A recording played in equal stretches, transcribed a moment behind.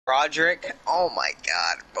Broderick. Oh my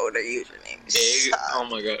god, bro, their username is Big. Oh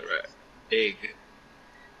my god, right. Big.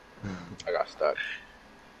 I got stuck.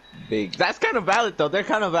 Big. That's kind of valid though. They're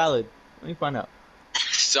kind of valid. Let me find out.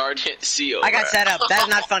 Sergeant Seal. I got set up. That is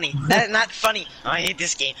not funny. That is not funny. I hate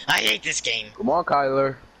this game. I hate this game. Come on,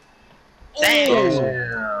 Kyler. Damn.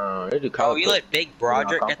 Damn. They do Oh, you let Big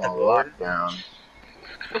Broderick get the board? Lockdown.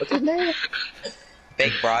 What's his name?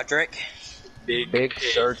 Big Broderick. Big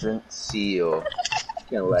Sergeant Seal.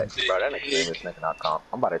 You know what? Bro, that nigga name is making out comp.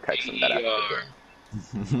 I'm about to text him that after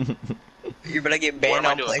the game. You better get banned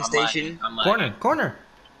on PlayStation. I'm lagging. Corner.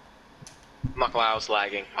 I'm not gonna lie, I was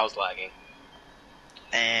lagging.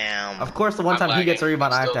 Damn. Of course, the one time he gets a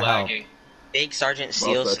rebound, I have to help. Big Sergeant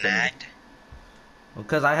Seal Both of them. snagged.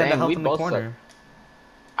 Because I had to Dang, help we in the both corner.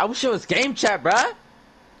 I wish it was game chat, bruh.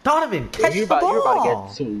 Donovan, catch You're the about ball.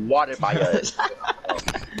 to get swatted by us.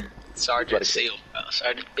 Sergeant Seal.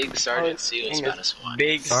 Big Sergeant Seal is about to swat.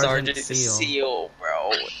 Big Sergeant Sergeant Seal. Seal,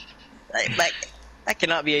 bro. Like, that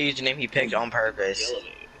cannot be a username he picked on purpose.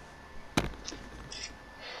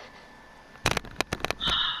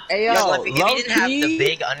 Hey yo, Yo, if he didn't have the low-key-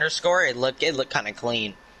 big underscore, it looked kind of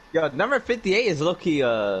clean. Yo, number 58 is low-key,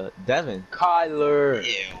 Devin. Kyler.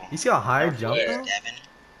 Ew. You see how high jump Yes, though? Devin.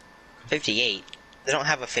 58. They don't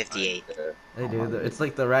have a 58. They do. It's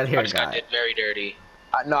like the red I hair just got guy. did very dirty.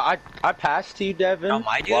 No, I passed to you, Devin. Oh,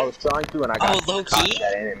 my dude? While I was trying to, and I got Oh, low-key? caught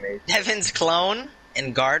that animation. Devin's clone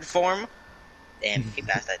in guard form. Damn, he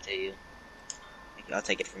passed that to you. I'll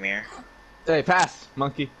take it from here. Hey, pass,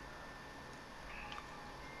 monkey.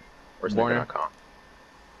 Where's Warner? the comp?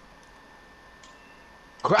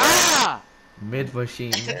 Ah! Mid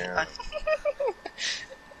machine. Damn.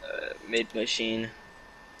 Mid machine.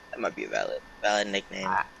 That might be a valid nickname.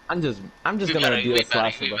 I'm just gonna do a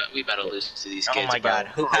slasher, bro. We better lose to these Oh kids. my bro. god,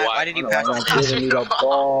 why did you pass Why the not giving me the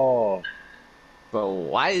ball? Bro,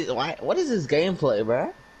 why, what is this gameplay,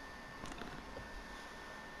 bro?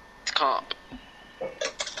 It's comp.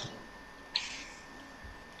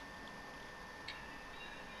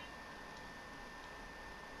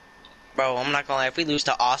 Bro, I'm not gonna lie, if we lose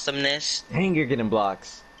to awesomeness, Dang, you're getting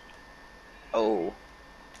blocks. oh,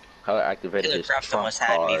 Color activated Taylor his Craft trump almost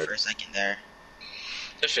had me card. for a second there.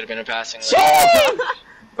 There should have been a passing lane.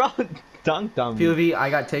 Bro, dunked on me. POV, I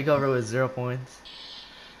got takeover with 0 points.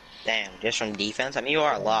 Damn, just from defense? I mean, you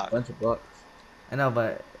are locked. Bunch of blocks. I know,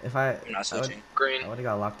 but if I, I'm not I would switching. Green. have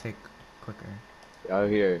got lock take quicker. Out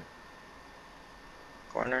here.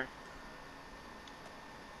 Corner.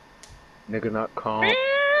 Nigga not comp.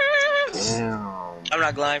 Damn. I'm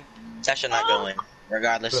not gonna lie, that should not go in,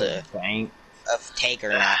 regardless Dang. of take or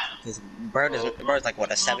not. Because Bird's like,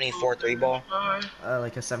 what, a 74 3 ball?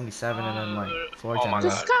 Like a 77 and then like floor Oh my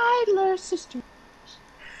general. god. Skyler sister.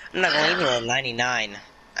 I'm not gonna leave him a 99.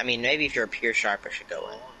 I mean, maybe if you're a pure sharp, it should go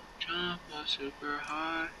in. Jump up super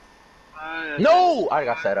high. No! I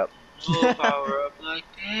got set up. Power up like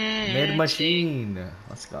Mid machine.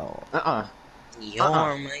 Let's go. You're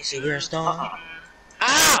my superstar.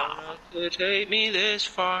 Ah! Could take me this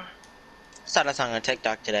far. I saw that song on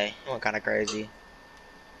TikTok today. It went kind of crazy.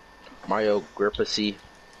 Mario Gripacy.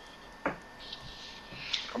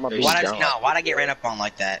 I'm gonna be Why'd down. why'd I get ran up on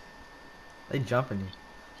like that? They jumping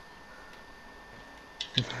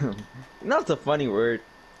you. No, it's a funny word.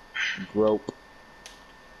 Grope.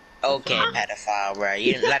 Okay, pedophile, bro.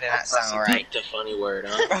 You didn't let it not sound right. It's a funny word,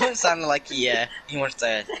 huh? Bro, it sounded like he wants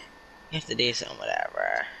to. You have to do something with that, bro.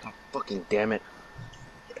 Oh, fucking damn it.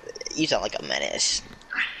 You sound like a menace.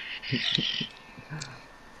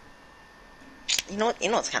 You know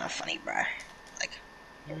what's kind of funny, bro? Like,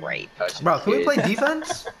 rape. Bro, can we play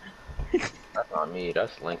defense? That's not me.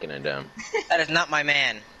 That's Lincoln and them. That is not my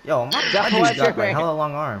man. Yo, my That's dude's why got I like hella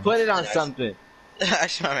long arm. Put it on something.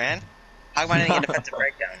 That's my man. How come I didn't get defensive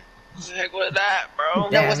breakdown? What the heck was that, bro?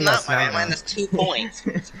 That Yeah, was he not must my man. not Mine know. is 2 points.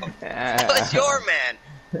 What's your man?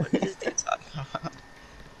 What is this dude talking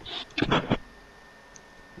about?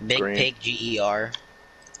 Big Green. Pig GER.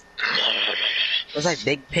 It was like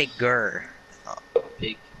Big Pig Gur.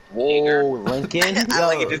 Big. Whoa, Lincoln? I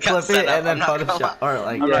like Yo, it just got clip set it up, and then I'm not gonna Photoshop. Or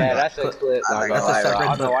like, Yeah, that's a clip. Not gonna That's a lie, bro. separate I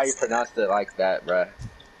don't know clip. why you pronounced it like that, bruh.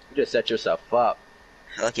 You just set yourself up.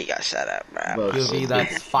 Look, he got set up, bro. Bro, POV,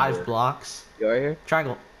 that's 5 blocks. You right here?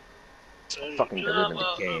 Triangle. Fucking delivering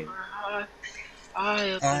the game.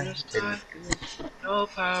 High up in the sky. No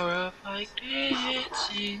power up like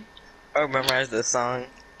dancing. Oh, memorize this song.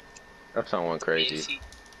 That song went crazy.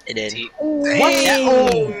 It did. What?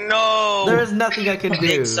 Oh no! There is nothing I can do.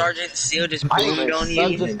 Big Sergeant Seal just boomed on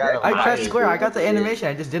you. I pressed square. I got the animation.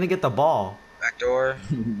 I just didn't get the ball. Backdoor.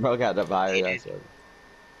 Bro got the virus. That's it.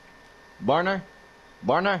 Barner?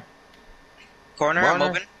 Barner? Corner, I'm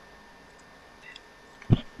Warner? open.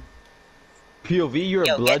 POV, you're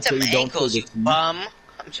Yo, a blood, get so some you don't ankles, feel you the bum.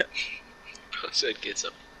 I'm joking. Bro said get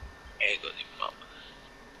some angles, you bum.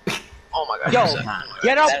 Oh my god. Yo,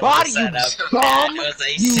 get That up, was a body, you setup. bum! That was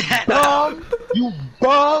a You setup. bum! You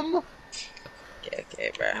bum!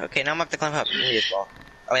 Okay, bro. Okay, now I'm gonna have to climb up. Give me this ball.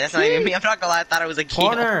 Oh, wait, that's not even me. I'm not gonna lie. I thought it was a key.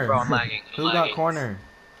 Corner. Bro, I'm lagging. I'm Who got lagging. corner?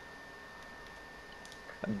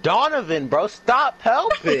 Donovan, bro, stop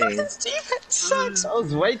helping. This defense sucks. That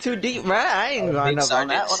was way too deep, man. I ain't going up on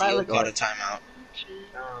that one. I look got a like timeout.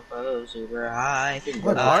 Super high.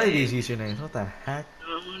 What are these usernames? What the heck?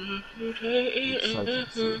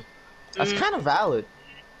 that's kind of valid.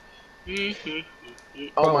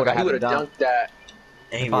 Oh my would've god, he had would it have done. dunked that.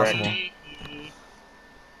 Impossible.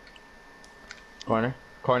 Corner,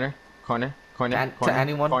 corner, corner, corner, And to corner,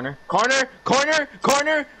 anyone? corner, corner, corner,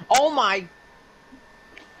 corner. Oh my!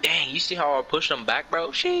 Dang, you see how I pushed him back, bro?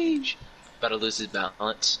 Sheesh. About to lose his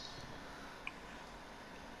balance.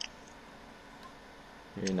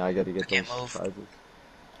 Here, now I gotta get Can't those move. prizes.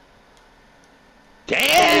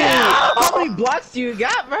 Damn! How many blocks do you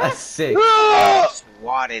got, bro? That's sick.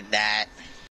 Swatted that.